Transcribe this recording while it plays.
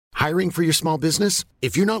Hiring for your small business?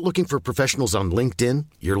 If you're not looking for professionals on LinkedIn,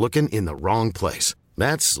 you're looking in the wrong place.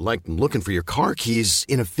 That's like looking for your car keys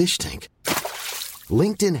in a fish tank.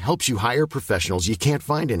 LinkedIn helps you hire professionals you can't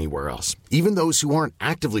find anywhere else, even those who aren't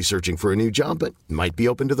actively searching for a new job but might be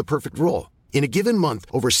open to the perfect role. In a given month,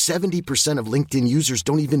 over 70% of LinkedIn users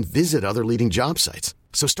don't even visit other leading job sites.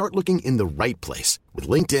 So start looking in the right place. With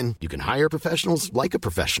LinkedIn, you can hire professionals like a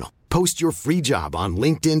professional. Post your free job on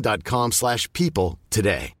linkedin.com/people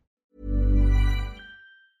today.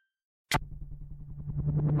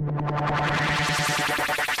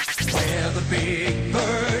 Where the big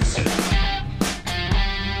birds,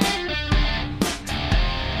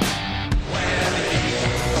 where the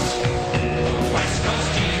Eagles, the West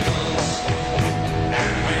Coast Eagles,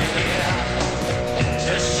 and we're here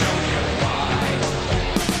to show you why.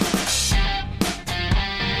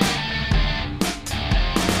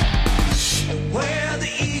 Where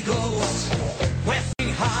the Eagles, we're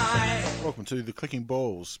flying high. Welcome to the Clicking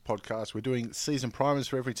Balls podcast. We're doing season primers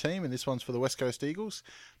for every team, and this one's for the West Coast Eagles.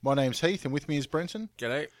 My name's Heath, and with me is Brenton.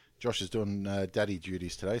 G'day. Josh is doing daddy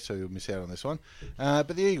duties today, so you'll miss out on this one. But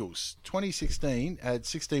the Eagles, 2016, had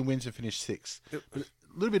 16 wins and finished sixth. A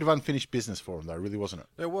little bit of unfinished business for them, though, really, wasn't it?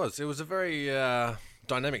 It was. It was a very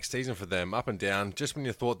dynamic season for them, up and down. Just when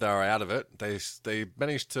you thought they were out of it, they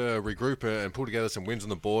managed to regroup and pull together some wins on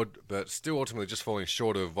the board, but still ultimately just falling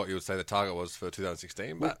short of what you would say the target was for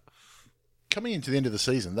 2016. But coming into the end of the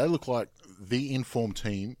season, they look like the informed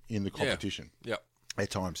team in the competition. Yeah. At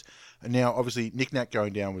times. And now, obviously, Nick Nat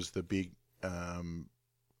going down was the big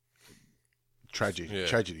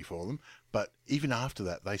tragedy for them. But even after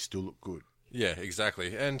that, they still look good. Yeah,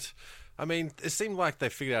 exactly. And, I mean, it seemed like they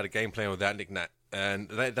figured out a game plan without Nick Nat. And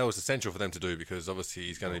that was essential for them to do because, obviously,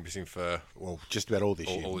 he's going to be missing for... Well, just about all this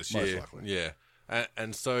year. All this most year. likely. Yeah.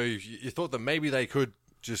 And so you thought that maybe they could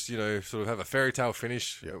just, sort of have a fairy tale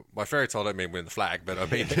finish. Yep. By fairy tale, I don't mean win the flag, but I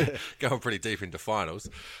mean going pretty deep into finals.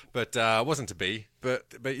 But it wasn't to be. But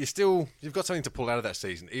you've got something to pull out of that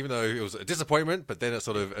season, even though it was a disappointment, but then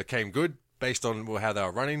it came good based on how they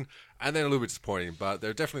were running, and then a little bit disappointing. But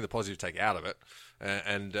they're definitely the positive take out of it.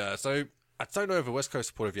 So I don't know if a West Coast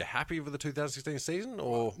supporter, if you're happy with the 2016 season,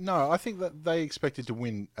 or... No, I think that they expected to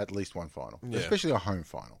win at least one final, especially a home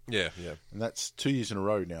final. Yeah. And that's 2 years in a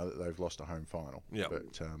row now that they've lost a home final. Yeah.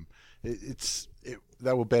 But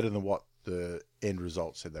they were better than what the end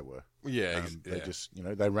result said they were. Yeah. They just,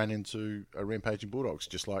 they ran into a rampaging Bulldogs,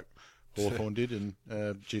 just like Hawthorn did in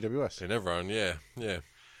GWS. And everyone, yeah.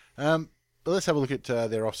 But let's have a look at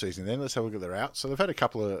their off-season then. Let's have a look at their outs. So they've had a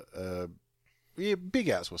couple of big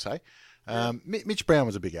outs, we'll say. Mitch Brown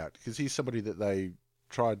was a big out because he's somebody that they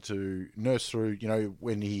tried to nurse through,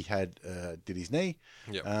 when he did his knee.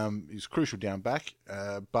 Yep. He was crucial down back,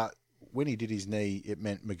 but when he did his knee, it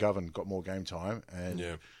meant McGovern got more game time,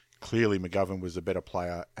 and clearly McGovern was a better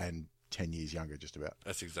player and 10 years younger, just about.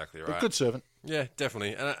 That's exactly right. But good servant. Yeah,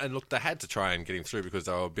 definitely. And look, they had to try and get him through because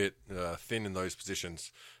they were a bit thin in those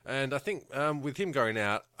positions. And I think with him going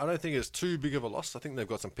out, I don't think it's too big of a loss. I think they've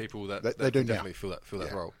got some people that they do definitely fill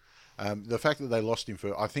that role. The fact that they lost him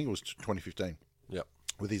for, I think it was 2015. Yep.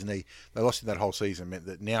 With his knee, they lost him that whole season. Meant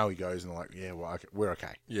that now he goes and we're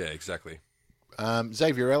okay. Yeah, exactly.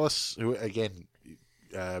 Xavier Ellis, who again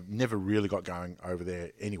never really got going over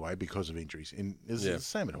there anyway because of injuries. It's the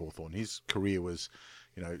same at Hawthorn. His career was,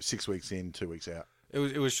 6 weeks in, 2 weeks out. It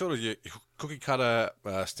was sort of your cookie cutter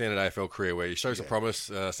standard AFL career where you show some promise,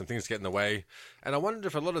 some things get in the way, and I wondered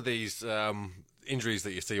if a lot of these injuries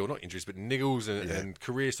that you see, or not injuries, but niggles and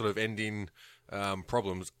career sort of ending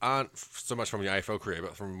problems aren't so much from your AFL career,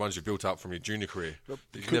 but from ones you've built up from your junior career that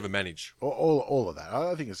you can never manage. All of that.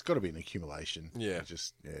 I think it's got to be an accumulation. Yeah.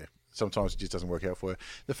 Sometimes it just doesn't work out for you.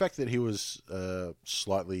 The fact that he was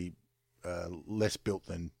slightly less built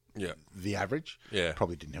than the average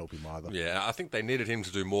probably didn't help him either. Yeah, I think they needed him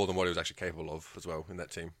to do more than what he was actually capable of as well in that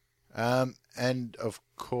team. And, of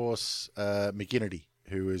course, McGinnity,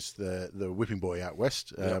 who is the whipping boy out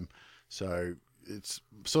west. So it's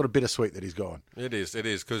sort of bittersweet that he's gone. It is,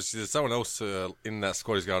 because there's someone else in that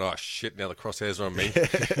squad who's going, oh, shit, now the crosshairs are on me.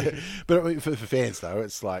 But I mean, for fans, though,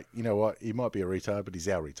 it's like, you know what, he might be a retard, but he's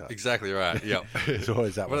our retard. Exactly right, yeah. It's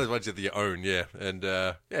always that one. One of those ones that you own, yeah. And,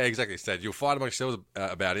 exactly said. You'll fight amongst yourselves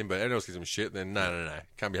about him, but everyone else gives him shit, then no,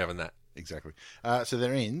 can't be having that. Exactly. So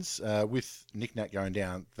their ins, with Nick Nat going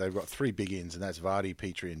down, they've got three big ins, and that's Vardy,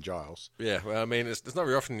 Petrie, and Giles. Yeah, well, I mean, it's not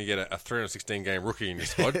very often you get a 316-game rookie in your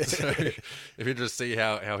squad. So if you just see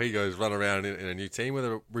how he goes run around in a new team,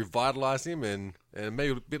 whether revitalise him and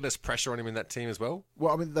maybe a bit less pressure on him in that team as well.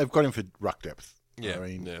 Well, I mean, they've got him for ruck depth. Yeah, I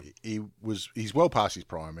mean, yeah. he's well past his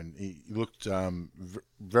prime, and he looked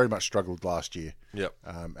very much struggled last year. Yep.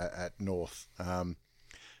 At North.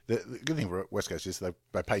 The good thing for West Coast is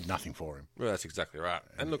they paid nothing for him. Well, that's exactly right.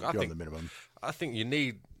 And look, I Beyond think the minimum. I think you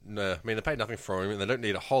need. I mean, they paid nothing for him, and they don't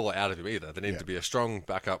need a whole lot out of him either. They need to be a strong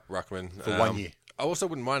backup ruckman For 1 year. I also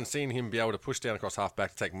wouldn't mind seeing him be able to push down across half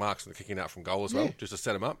back to take marks and kicking out from goal as well, just to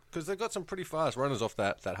set him up, because they've got some pretty fast runners off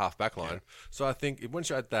that half back line. So I think once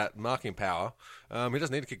you add that marking power, he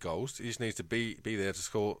doesn't need to kick goals. He just needs to be there to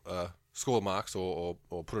score marks or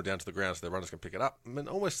put it down to the ground so the runners can pick it up and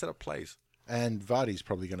almost set up plays. And Vardy's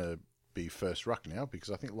probably going to be first ruck now,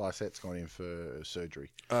 because I think Lysette's gone in for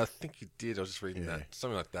surgery. I think he did. I was just reading that.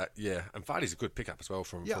 Something like that, yeah. And Vardy's a good pickup as well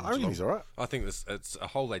from I reckon Geelong. he's all right. I think it's a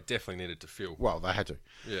hole they definitely needed to fill. Well, they had to.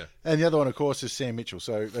 Yeah. And the other one, of course, is Sam Mitchell.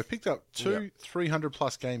 So they've picked up two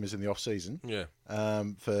 300-plus gamers in the off-season Yeah.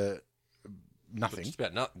 for nothing. Just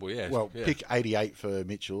about nothing. Well, yeah. Well, yeah. pick 88 for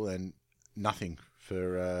Mitchell and nothing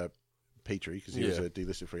for Petrie, because he was a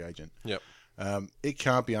delisted free agent. Yep. It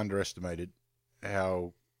can't be underestimated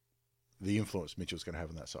how the influence Mitchell's going to have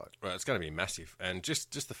on that side. Right, it's going to be massive. And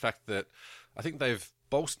just the fact that I think they've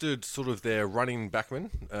bolstered sort of their running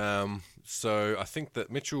backmen. So I think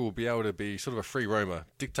that Mitchell will be able to be sort of a free roamer,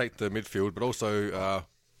 dictate the midfield, but also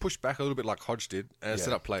push back a little bit like Hodge did and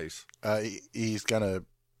set up plays. He's going to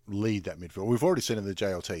lead that midfield. We've already seen in the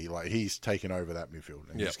JLT, like he's taken over that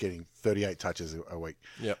midfield and he's getting 38 touches a week.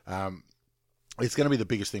 Yep. It's going to be the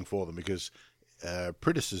biggest thing for them, because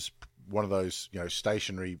Pritis is one of those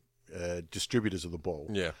stationary distributors of the ball.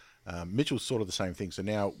 Yeah. Mitchell's sort of the same thing. So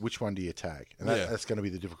now, which one do you tag? And that's going to be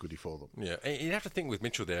the difficulty for them. Yeah, and you have to think with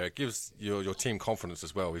Mitchell there, it gives your team confidence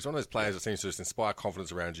as well. He's one of those players that seems to just inspire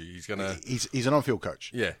confidence around you. He's gonna He's an on-field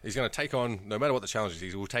coach. Yeah, he's going to take on, no matter what the challenge is,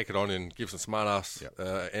 he will take it on and give some smart-ass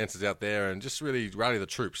answers out there and just really rally the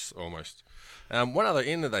troops almost. One other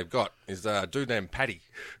in that they've got is a dude named Paddy.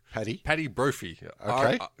 Paddy Brophy.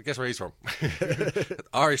 Okay. Guess where he's from?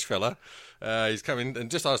 Irish fella. He's come in,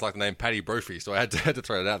 and just I just like the name Paddy Brophy, so I had to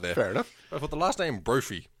throw it out there. Fair enough. But for the last name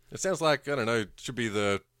Brophy, it sounds like, I don't know, it should be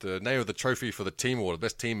the name of the trophy for the team award, the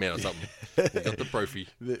best team man or something. You got the Brophy.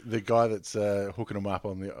 The guy that's hooking them up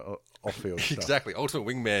on the off-field stuff. Exactly. Ultimate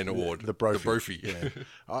Wingman Award. The Brophy. The Brophy. Yeah.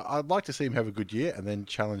 I'd like to see him have a good year and then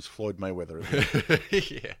challenge Floyd Mayweather.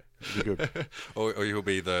 Yeah. It'd be good. or he'll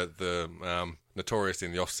be the notorious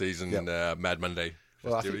in the off-season Mad Monday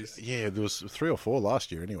Well, I festivities. think, there was 3 or 4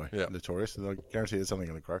 last year anyway. Yeah. Notorious. And I guarantee there's something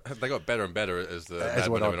going to grow. They got better and better as the As Mad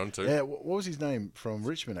went Monday went on to. Yeah. What was his name from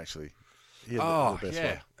Richmond? Actually. He had the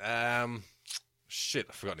best one. Shit,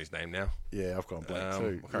 I've forgotten his name now. Yeah, I've gone blank I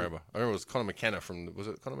too. can't remember. I remember it was Conor McKenna from. Was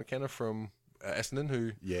it Conor McKenna from Essendon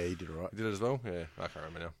who Yeah, he did all right. did it as well? Yeah, I can't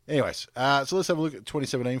remember now. Anyways, so let's have a look at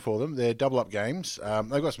 2017 for them. They're double-up games.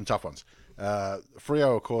 They've got some tough ones.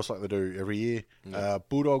 Freo, of course, like they do every year.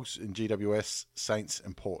 Bulldogs and GWS, Saints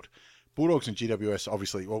and Port. Bulldogs and GWS,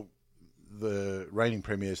 obviously, well, the reigning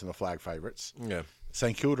premiers and the flag favourites. Yeah.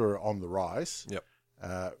 St Kilda are on the rise. Yep.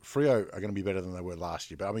 Freo are going to be better than they were last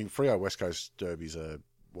year. But, I mean, Freo West Coast derbies are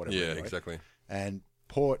whatever. Yeah, anyway. exactly. And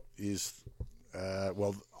Port is,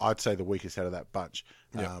 I'd say the weakest out of that bunch.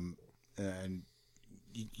 Yeah. And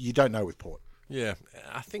you don't know with Port. Yeah,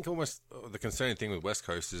 I think almost the concerning thing with West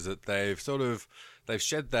Coast is that they've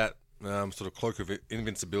shed that sort of cloak of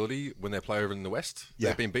invincibility when they play over in the West. Yeah.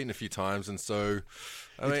 They've been beaten a few times, and so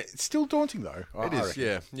I mean, It's still daunting, though. it is,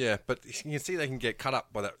 yeah. But you can see they can get cut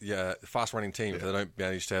up by that fast-running team if they don't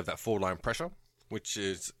manage to have that forward-line pressure, which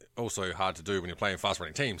is also hard to do when you're playing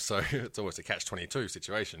fast-running teams. So it's always a catch-22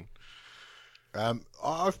 situation.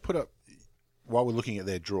 I've put up, while we're looking at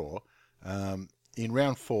their draw, in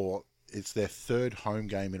round 4, it's their 3rd home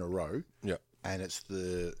game in a row. Yep. And it's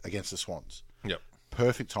against the Swans. Yep.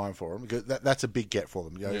 Perfect time for them. Because that's a big get for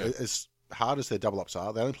them. You know, Yeah. As hard as their double-ups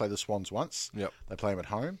are, they only play the Swans once. Yep. They play them at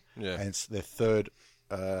home. Yeah. And it's their 3rd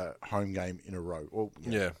home game in a row. Or,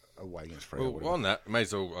 away against Freo. Well, whatever. on that, may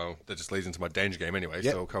as well. That just leads into my danger game anyway,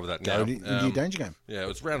 Yep. so I'll cover that Go now. into your danger game. Yeah, it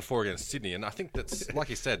was round 4 against Sydney, and I think that's like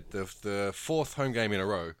you said, the 4th home game in a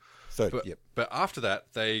row. 3rd, But, yep. but after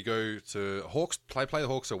that, they go to Hawks. Play the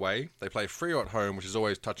Hawks away. They play Freo at home, which is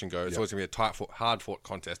always touch and go. It's always going to be a hard-fought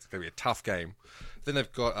contest. It's going to be a tough game. Then they've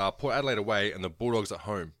got Port Adelaide away and the Bulldogs at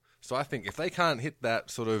home. So I think if they can't hit that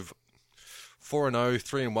sort of 4-0,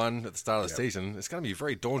 3-1 at the start of the season, it's going to be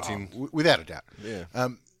very daunting. Without a doubt. Yeah.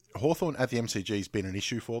 Hawthorn at the MCG has been an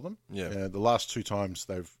issue for them. Yeah. The last 2 times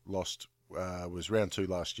they've lost was round 2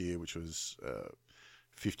 last year, which was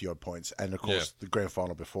 50-odd points. And, of course, the grand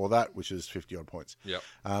final before that, which is 50-odd points. Yep.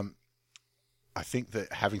 I think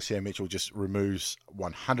that having Sam Mitchell just removes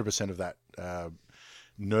 100% of that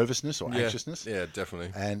nervousness or anxiousness. Yeah,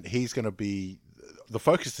 definitely. And he's going to be the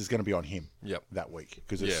focus is going to be on him Yep. that week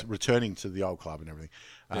because it's Yeah. returning to the old club and everything.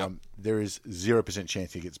 There is 0%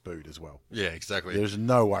 chance he gets booed as well. Yeah, exactly. There's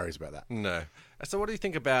no worries about that. No. So what do you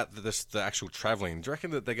think about the actual travelling? Do you reckon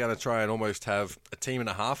that they're going to try and almost have a team and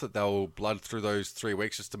a half that they'll blood through those 3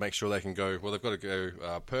 weeks just to make sure they can go, well, they've got to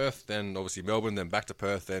go Perth, then obviously Melbourne, then back to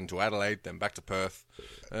Perth, then to Adelaide, then back to Perth.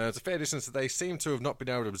 It's a fair distance that they seem to have not been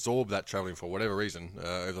able to absorb that travelling for whatever reason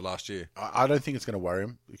over the last year. I don't think it's going to worry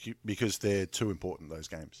him because they're too important, those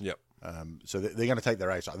games. Yep. So they're going to take their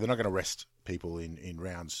ace. They're not going to rest people in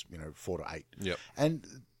rounds, 4 to 8. Yep. And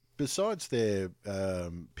besides their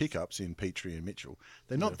pickups in Petrie and Mitchell,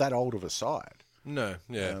 they're not that old of a side. No,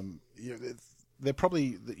 yeah. They're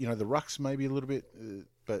probably, the rucks maybe a little bit,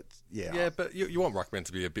 but yeah. Yeah, but you want ruckmen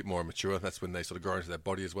to be a bit more mature. That's when they sort of grow into their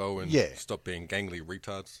body as well and stop being gangly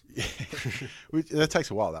retards. That takes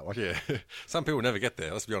a while, that one. Yeah. Some people never get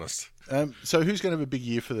there, let's be honest. So who's going to have a big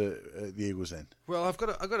year for the Eagles then? Well, I've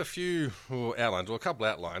got a few outlines, or a couple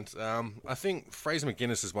outlines. I think Fraser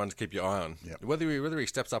McGuinness is one to keep your eye on. Yep. Whether he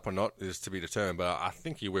steps up or not is to be determined, but I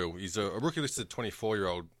think he will. He's a rookie listed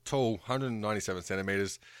 24-year-old, tall, 197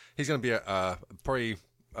 centimetres. He's going to be probably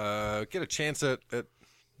get a chance at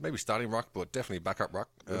maybe starting ruck, but definitely backup ruck.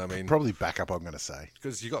 Probably backup, I'm going to say.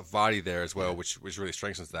 Because you've got Vardy there as well, which really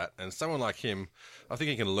strengthens that. And someone like him, I think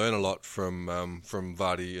he can learn a lot from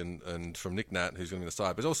Vardy and from Nick Nat, who's going to be on the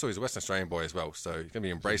side. But also he's a Western Australian boy as well, so he's going to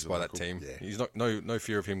be embraced by that team. Yeah. He's no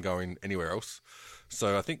fear of him going anywhere else.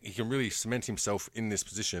 So I think he can really cement himself in this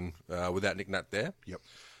position without Nick Nat there. Yep.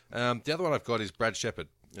 The other one I've got is Brad Shepherd.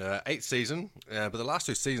 8th season, but the last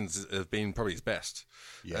 2 seasons have been probably his best.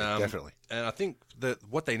 Yeah, definitely. And I think that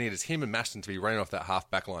what they need is him and Maston to be running off that half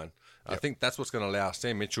back line. I think that's what's going to allow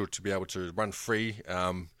Sam Mitchell to be able to run free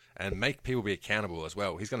and make people be accountable as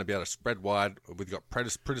well. He's going to be able to spread wide. We've got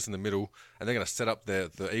Priddis in the middle, and they're going to set up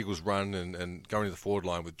the Eagles' run and go into the forward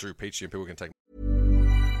line with Drew Peachy, and people can take.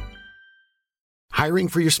 Hiring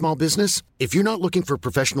for your small business? If you're not looking for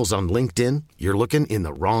professionals on LinkedIn, you're looking in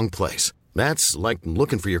the wrong place. That's like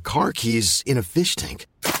looking for your car keys in a fish tank.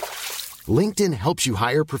 LinkedIn helps you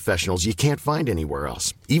hire professionals you can't find anywhere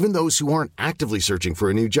else, even those who aren't actively searching for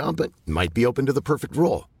a new job but might be open to the perfect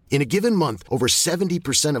role. In a given month, over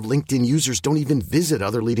 70% of LinkedIn users don't even visit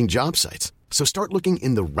other leading job sites. So start looking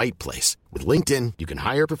in the right place. With LinkedIn, you can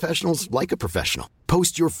hire professionals like a professional.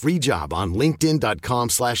 Post your free job on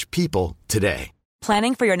linkedin.com/people today.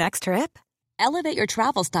 Planning for your next trip? Elevate your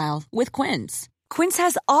travel style with Quince. Quince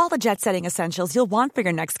has all the jet-setting essentials you'll want for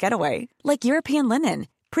your next getaway, like European linen,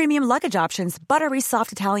 premium luggage options, buttery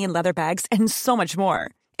soft Italian leather bags, and so much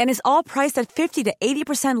more. And is all priced at 50 to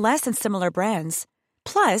 80% less than similar brands.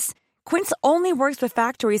 Plus, Quince only works with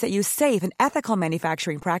factories that use safe and ethical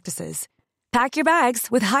manufacturing practices. Pack your bags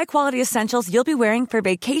with high-quality essentials you'll be wearing for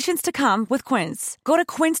vacations to come with Quince. Go to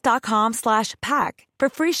quince.com/pack for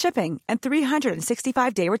free shipping and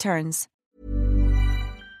 365-day returns.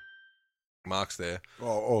 Marks there.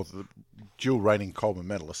 Or the dual reigning Coleman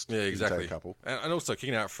medalist. Yeah, You can take exactly. a couple. And also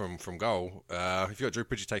kicking out from goal. If you've got Drew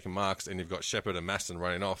Pidgey taking marks and you've got Shepherd and Maston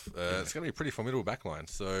running off, it's going to be a pretty formidable backline.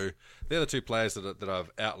 So they're the 2 players that I've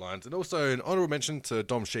outlined. And also an honourable mention to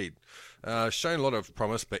Dom Sheed. Shown a lot of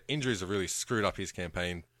promise, but injuries have really screwed up his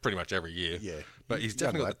campaign pretty much every year. Yeah. But he's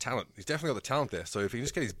definitely got the talent. He's definitely got the talent there. So if he can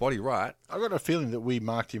just get his body right. I've got a feeling that we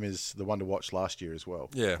marked him as the one to watch last year as well.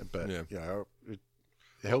 Yeah, But, yeah.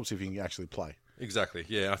 it helps if he can actually play. Exactly,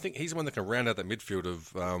 yeah. I think he's the one that can round out that midfield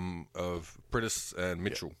of Priddis and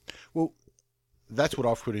Mitchell. Well, that's what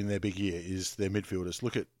I've put in their big year is their midfielders.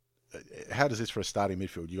 Look at how does this for a starting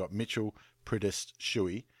midfield? You got Mitchell, Priddis,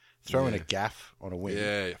 Shuey, throw in a Gaff on a wing.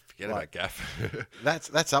 Yeah, forget about Gaff.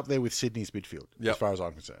 That's up there with Sydney's midfield Yep. as far as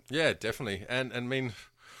I'm concerned. Yeah, definitely. And I mean,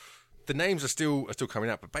 the names are still coming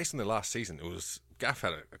out, but based on the last season, it was Gaff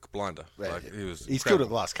had a blinder. Like, he was He's incredible. killed at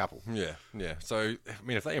the last couple. Yeah, yeah. So I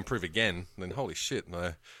mean, if they improve again, then holy shit,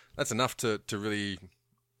 no, that's enough to really,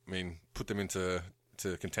 put them into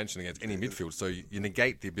contention against any midfield. So you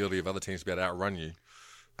negate the ability of other teams to be able to outrun you.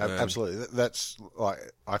 Absolutely. That's like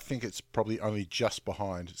I think it's probably only just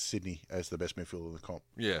behind Sydney as the best midfielder in the comp.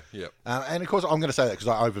 Yeah, yeah. And of course, I'm going to say that because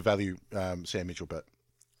I overvalue Sam Mitchell, but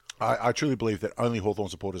I truly believe that only Hawthorn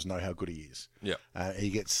supporters know how good he is. Yeah.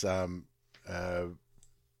 He gets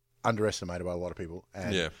underestimated by a lot of people,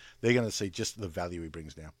 and Yeah. they're going to see just the value he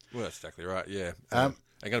brings now. Well, that's exactly right. Yeah. And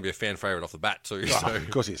going to be a fan favourite off the bat too. Oh, So. of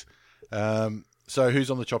course he is. So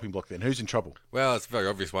who's on the chopping block then? Who's in trouble? Well, it's a very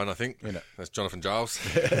obvious one, I think. You know. That's Jonathan Giles.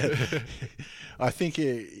 I think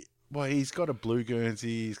he's got a blue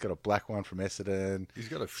Guernsey, he's got a black one from Essendon, He's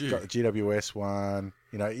got a few. he's got a GWS one.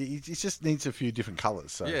 You know, he just needs a few different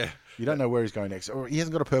colours. So Yeah. you don't know where he's going next. Or he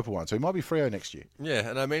hasn't got a purple one, so he might be Freo next year. Yeah,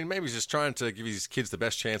 and I mean, maybe he's just trying to give his kids the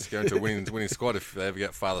best chance to go into a winning squad if they ever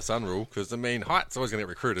get father-son rule. Because, I mean, Height's always going to get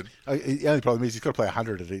recruited. The only problem is he's got to play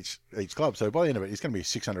 100 at each club. So by the end of it, he's going to be a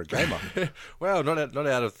 600 gamer. Well, not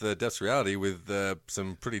out of the depths reality with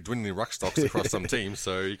some pretty dwindling ruck stocks across some teams,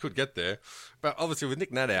 so he could get there. But obviously, with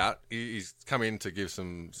Nick Nat out, he's come in to give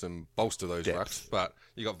some bolster those Depth. rucks. But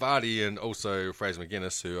you got Vardy and also Fraser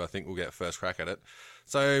McGuinness, who I think will get first crack at it.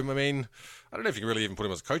 So, I mean, I don't know if you can really even put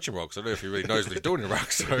him as a coaching role, because I don't know if he really knows what he's doing in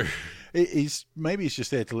ruck. So, Maybe he's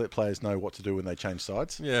just there to let players know what to do when they change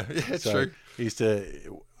sides. yeah, it's So true. he's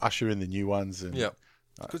to usher in the new ones. And Yeah.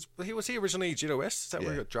 Because was he originally GWS? Is that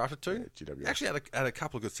where he got drafted to? Yeah, GWS. Actually, had a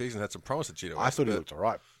couple of good seasons, had some promise at GWS. I thought he but- looked all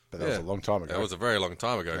right, but that was a long time ago. That was a very long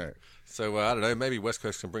time ago. Yeah. So I don't know. Maybe West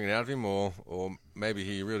Coast can bring it out of him, or maybe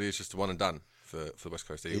he really is just a one and done for the West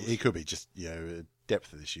Coast Eagles. He could be just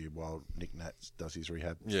depth this year while Nick Nat does his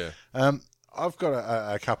rehab. Yeah. I've got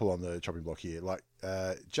a couple on the chopping block here. Like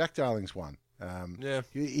Jack Darling's one. Yeah.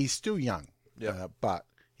 He's still young, Yeah. but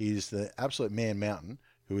he's the absolute man mountain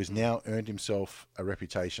who has now earned himself a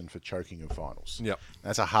reputation for choking in finals. Yep.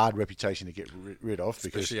 That's a hard reputation to get rid of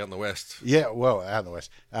because Especially out in the West. yeah, well, out in the West,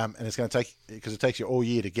 and it's going to take because it takes you all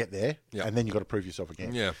year to get there, Yeah. and then you've got to prove yourself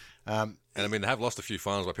again. Yeah. And I mean, they have lost a few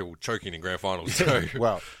finals by people choking in grand finals. So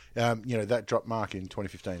Well, that drop mark in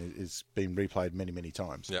 2015 has been replayed many, many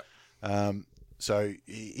times. yeah. So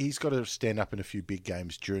he's got to stand up in a few big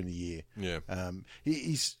games during the year. Yeah.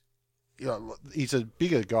 He's a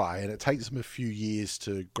bigger guy, and it takes him a few years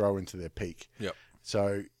to grow into their peak. Yep.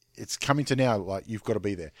 So it's coming to now, like, you've got to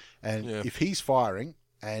be there. And Yeah. if he's firing,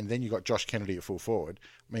 and then you've got Josh Kennedy at full forward,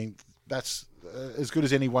 I mean, that's as good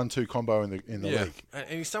as any 1-2 combo in the Yeah, league. and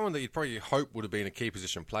he's someone that you'd probably hope would have been a key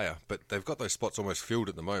position player, but they've got those spots almost filled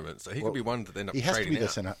at the moment, so he could be one that they're not He has to trading be the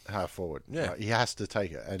out. centre half forward. Yeah. He has to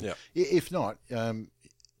take it. And Yeah. if not,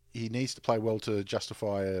 he needs to play well to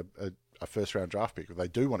justify a first-round draft pick if they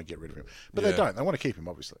do want to get rid of him. But they Yeah. don't. They want to keep him,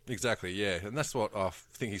 obviously. Exactly, yeah, and that's what I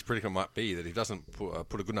think his predicament might be, that he doesn't put a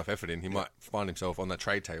good enough effort in. He might find himself on that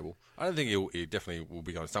trade table. I don't think he definitely will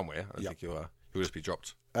be going somewhere. I think he'll just be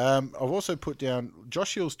dropped. I've also put down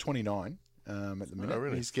Josh Hill's 29 at the minute.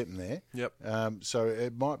 really? He's getting there. Yep. So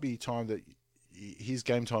it might be time that his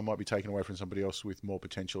game time might be taken away from somebody else with more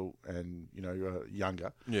potential and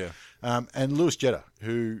younger. Yeah. And Lewis Jetta,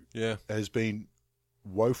 who Yeah. has been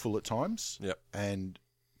woeful at times. Yep. And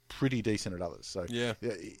pretty decent at others. So Yeah.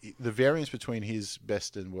 the variance between his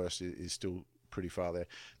best and worst is still pretty far there.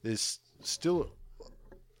 There's still,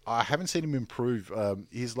 I haven't seen him improve.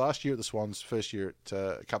 His last year at the Swans, first year at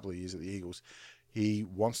a couple of years at the Eagles, he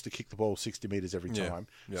wants to kick the ball 60 metres every Yeah. time.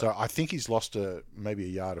 Yeah. So I think he's lost maybe a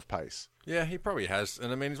yard of pace. Yeah, he probably has.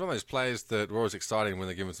 And I mean, he's one of those players that were always exciting when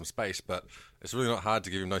they give him some space, but it's really not hard to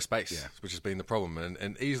give him no space, which has been the problem,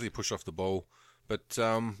 and easily push off the ball. But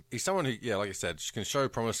he's someone who, yeah, like I said, can show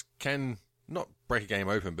promise, can not break a game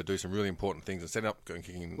open, but do some really important things and set up and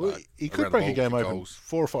kicking. Well, he could around the break a ball, game kick open goals.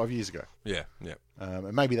 4 or 5 years ago. Yeah, yeah.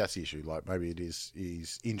 And maybe that's the issue. Like, maybe it is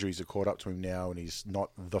his injuries are caught up to him now and he's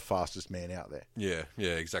not the fastest man out there. Yeah,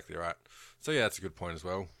 exactly right. So, yeah, that's a good point as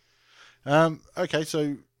well. Okay,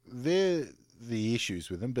 so they're the issues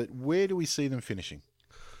with them, but where do we see them finishing?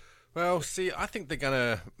 Well, see, I think they're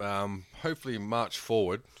going to hopefully march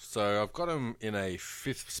forward. So I've got them in a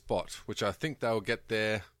 5th spot, which I think they'll get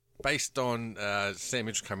there based on Sam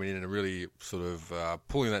Mitchell coming in and really sort of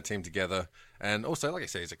pulling that team together. And also, like I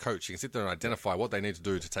say, he's a coach. He can sit there and identify what they need to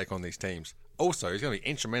do to take on these teams. Also, he's going to be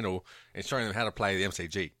instrumental in showing them how to play the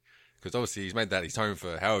MCG. Because obviously he's made that his home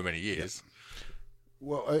for however many years.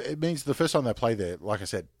 Well, it means the first time they play there, like I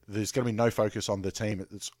said, there's going to be no focus on the team.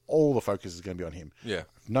 It's all the focus is going to be on him. Yeah.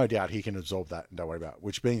 No doubt he can absorb that and don't worry about it,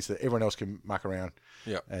 which means that everyone else can muck around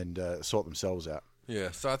Yeah. and sort themselves out.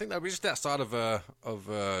 Yeah, so I think they'll be just outside of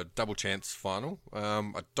a double chance final.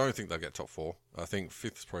 I don't think they'll get top 4. I think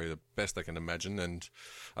 5th is probably the best they can imagine, and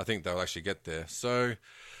I think they'll actually get there. So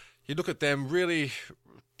you look at them really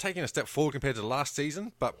taking a step forward compared to last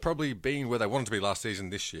season, but probably being where they wanted to be last season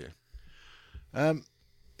this year.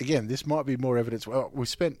 Again, this might be more evidence. Well, we've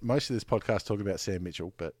spent most of this podcast talking about Sam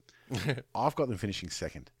Mitchell, but I've got them finishing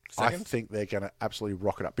second. I think they're going to absolutely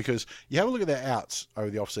rock it up because you have a look at their outs over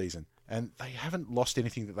the off-season, and they haven't lost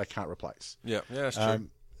anything that they can't replace. Yeah, that's true.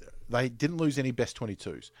 They didn't lose any best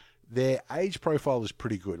 22s. Their age profile is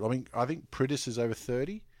pretty good. I mean, I think Pritis is over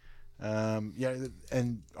 30.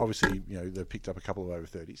 And obviously, they've picked up a couple of over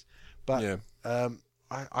 30s. But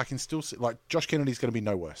I can still see, like, Josh Kennedy's going to be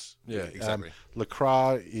no worse. Yeah, exactly.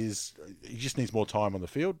 Lacroix he just needs more time on the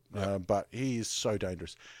field, but he is so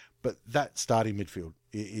dangerous. But that starting midfield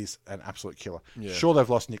is an absolute killer. Yeah. Sure, they've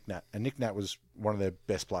lost Nick Nat, and Nick Nat was one of their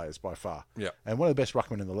best players by far. Yeah. And one of the best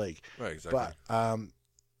ruckmen in the league. Right, exactly. But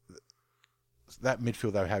that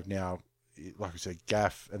midfield they have now, like I said,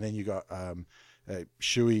 Gaff, and then you got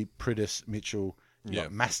Shuey, Prittis, Mitchell, you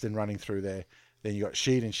got Maston running through there. Then you got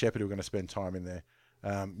Sheed and Shepherd who are going to spend time in there.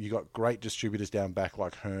 You got great distributors down back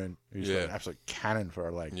like Hearn, who's got an absolute cannon for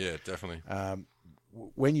a leg. Yeah, definitely.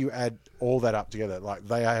 When you add all that up together, like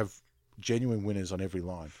they have genuine winners on every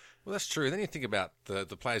line. Well, that's true. Then you think about the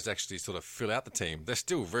players that actually sort of fill out the team. They're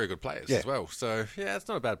still very good players as well. So, yeah, it's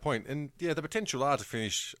not a bad point. And, yeah, the potential are to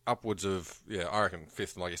finish upwards of, I reckon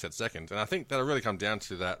 5th and, like you said, 2nd. And I think that'll really come down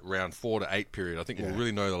to that round 4 to 8 period. I think we'll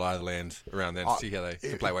really know the lie of the land around then to see how they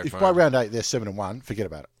can play away If from by home. round 8 they're 7-1, forget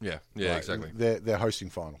about it. Yeah, exactly. They're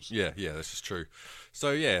hosting finals. Yeah, this is true.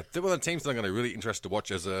 So, yeah, they're one of the teams that I'm going to be really interested to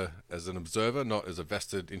watch as an observer, not as a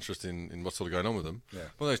vested interest in what's sort of going on with them. Yeah.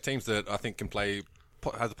 One of those teams that I think can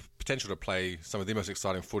have the potential to play some of the most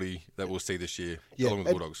exciting footy that we'll see this year, along with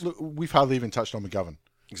the Bulldogs. Look, we've hardly even touched on McGovern.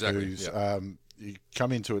 Exactly. Who's, you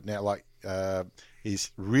come into it now like he's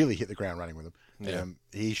really hit the ground running with him. Yeah.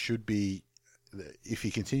 He should be, if he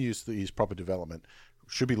continues his proper development,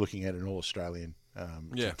 should be looking at an All-Australian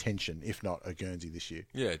contention, if not a Guernsey this year.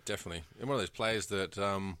 Yeah, definitely. And one of those players that,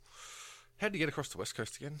 how did he get across the West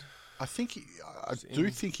Coast again? I think I do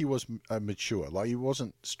think he was mature. Like he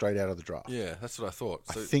wasn't straight out of the draft. Yeah, that's what I thought.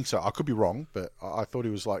 I think so. I could be wrong, but I thought he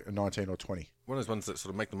was like a 19 or 20. One of those ones that sort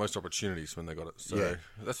of make the most opportunities when they got it. So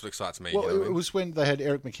that's what excites me. Well, you know what I it mean? was when they had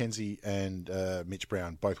Eric McKenzie and Mitch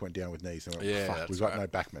Brown both went down with knees. And went, fuck, we've got no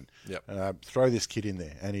backman. Yep. Throw this kid in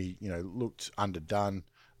there, and he looked underdone,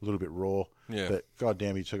 a little bit raw. Yeah. But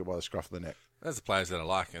goddamn, he took it by the scruff of the neck. That's the players that I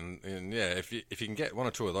like, and if you can get one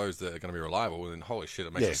or two of those that are going to be reliable, then holy shit,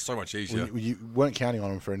 it makes it so much easier. You weren't counting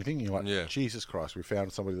on him for anything. You're like, Yeah. Jesus Christ, we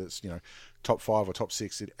found somebody that's top 5 or top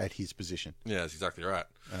 6 at his position. Yeah, that's exactly right.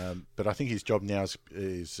 But I think his job now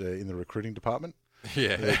is in the recruiting department.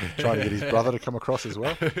 Yeah. Trying to get his brother to come across as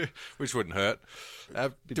well. Which wouldn't hurt.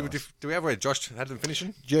 Do we have where Josh had them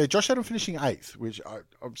finishing? Yeah, Josh had him finishing 8th, which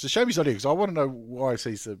it's a shame he's not here because I want to know why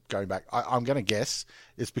he's going back. I'm going to guess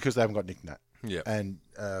it's because they haven't got Nick Nat. Yeah. And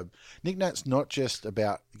Nick Nat's not just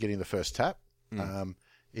about getting the first tap.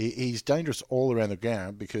 He's dangerous all around the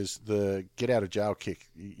ground because the get out of jail kick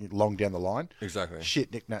long down the line. Exactly.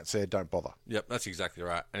 Shit, Nick Nat said, don't bother. Yep, that's exactly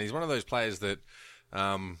right. And he's one of those players that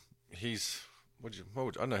he's... I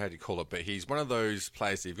don't know how you call it, but he's one of those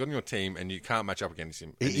players that you've got on your team and you can't match up against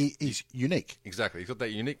him. He's unique. Exactly. He's got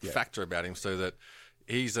that unique factor about him so that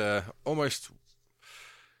he's almost...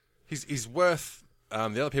 He's worth... the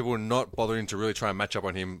other people are not bothering to really try and match up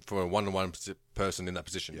on him for a one-to-one person in that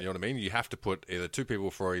position. You know what I mean? You have to put either 2 people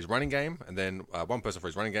for his running game and then 1 person for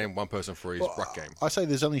his running game, 1 person for his ruck game. I say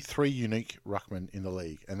there's only 3 unique ruckmen in the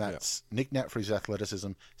league, and that's Nick Nat for his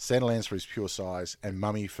athleticism, Sandilands for his pure size, and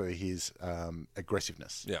Mummy for his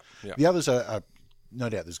aggressiveness. Yeah. The others are no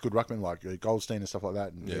doubt, there's good ruckmen like Goldstein and stuff like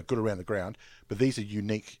that, and they're good around the ground, but these are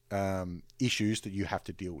unique issues that you have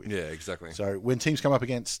to deal with. Yeah, exactly. So when teams come up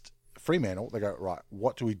against Fremantle, they go, right,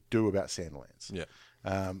 what do we do about Sandilands? Yeah.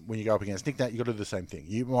 When you go up against Nick Nat, you've got to do the same thing.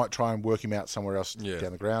 You might try and work him out somewhere else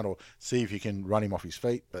down the ground or see if you can run him off his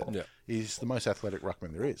feet, but he's the most athletic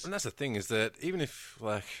ruckman there is. And that's the thing is that even if,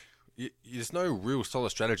 there's no real solid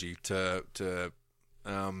strategy to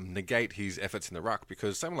negate his efforts in the ruck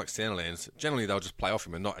because someone like Sandilands, generally they'll just play off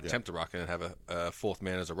him and not attempt to ruck and have a 4th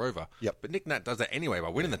man as a rover. Yep. But Nick Nat does that anyway by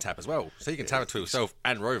winning the tap as well. So you can tap it to himself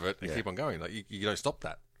and rove it and keep on going. Like you don't stop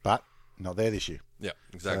that. But not there this year. Yeah,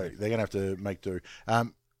 exactly. So they're going to have to make do.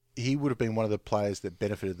 He would have been one of the players that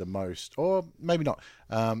benefited the most, or maybe not,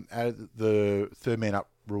 out of the 3rd man up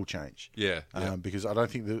rule change. Yeah. Because I don't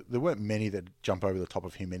think there weren't many that jump over the top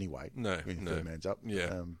of him anyway. No. 3rd man's up.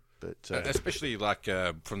 Yeah. But especially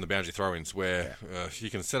from the boundary throw-ins where you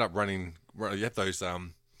can set up running. You have those.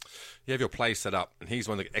 You have your play set up, and he's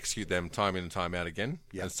one that can execute them time in and time out again.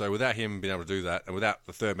 Yeah. And so without him being able to do that, and without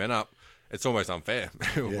the 3rd man up, it's almost unfair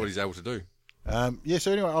what he's able to do.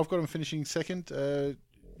 So anyway, I've got him finishing 2nd.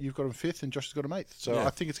 You've got him 5th, and Josh has got him 8th. So I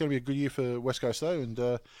think it's going to be a good year for West Coast, though. And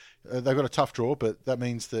they've got a tough draw, but that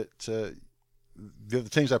means that the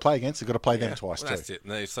teams they play against have got to play them twice, well, that's too.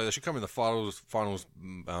 it. So they should come in the finals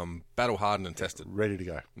battle hardened and tested. Ready to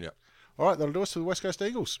go. Yeah. All right, that'll do us for the West Coast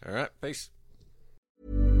Eagles. All right, peace.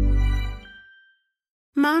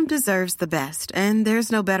 Mom deserves the best, and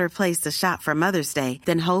there's no better place to shop for Mother's Day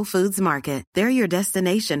than Whole Foods Market. They're your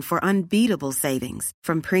destination for unbeatable savings,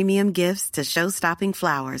 from premium gifts to show-stopping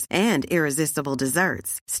flowers and irresistible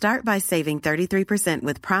desserts. Start by saving 33%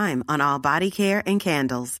 with Prime on all body care and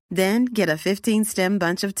candles. Then get a 15-stem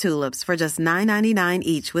bunch of tulips for just $9.99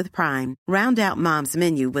 each with Prime. Round out Mom's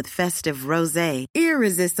menu with festive rosé,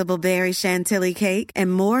 irresistible berry chantilly cake,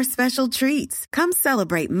 and more special treats. Come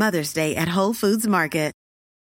celebrate Mother's Day at Whole Foods Market.